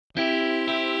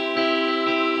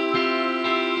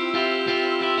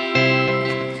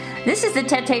is the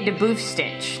Tete De Boeuf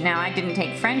stitch. Now, I didn't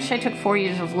take French, I took 4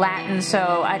 years of Latin,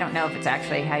 so I don't know if it's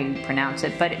actually how you pronounce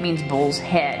it, but it means bull's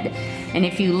head. And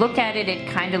if you look at it, it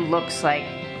kind of looks like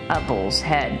a bull's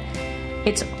head.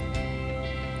 It's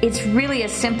really a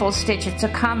simple stitch. It's a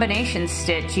combination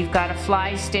stitch. You've got a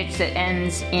fly stitch that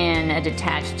ends in a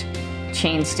detached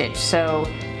chain stitch. So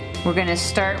we're gonna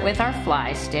start with our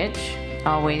fly stitch.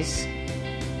 Always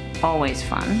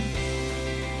fun.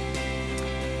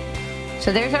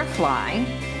 So there's our fly,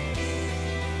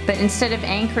 but instead of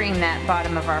anchoring that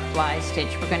bottom of our fly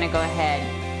stitch, we're going to go ahead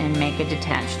and make a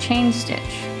detached chain stitch.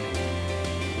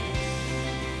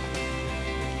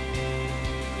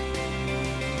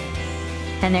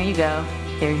 And there you go,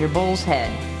 there's your bull's head.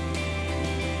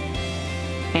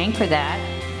 Anchor that.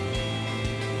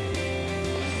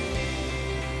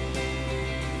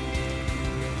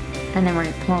 And then we're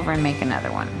going to come over and make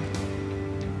another one.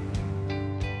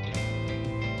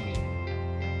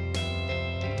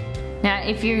 Now,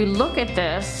 if you look at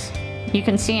this, you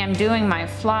can see I'm doing my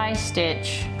fly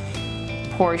stitch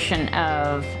portion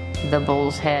of the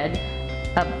bull's head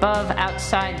above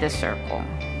outside the circle.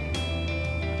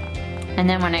 And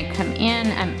then when I come in,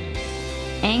 I'm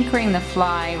anchoring the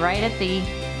fly right at the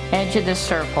edge of the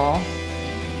circle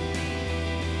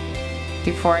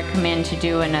before I come in to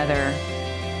do another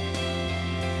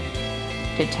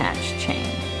detached chain.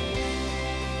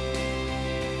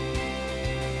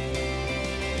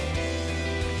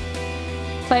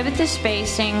 Play with the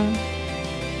spacing,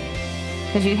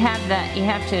 because you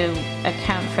have to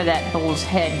account for that bull's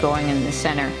head going in the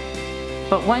center.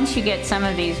 But once you get some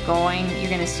of these going, you're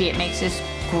going to see it makes this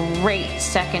great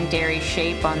secondary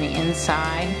shape on the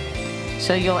inside.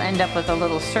 So you'll end up with a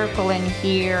little circle in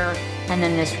here, and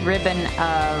then this ribbon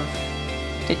of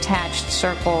detached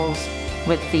circles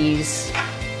with these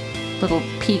little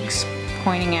peaks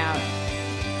pointing out.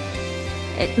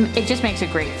 It just makes a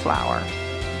great flower.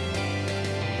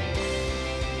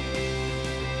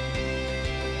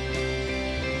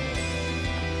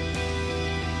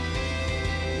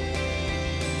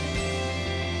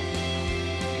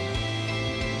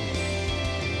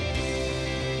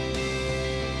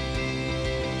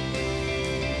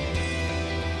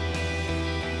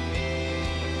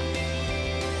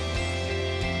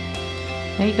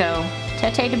 There you go,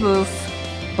 Tete De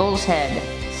Boeuf, bull's head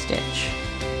stitch.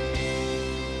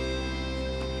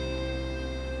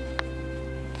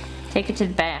 Take it to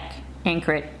the back,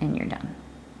 anchor it, and you're done.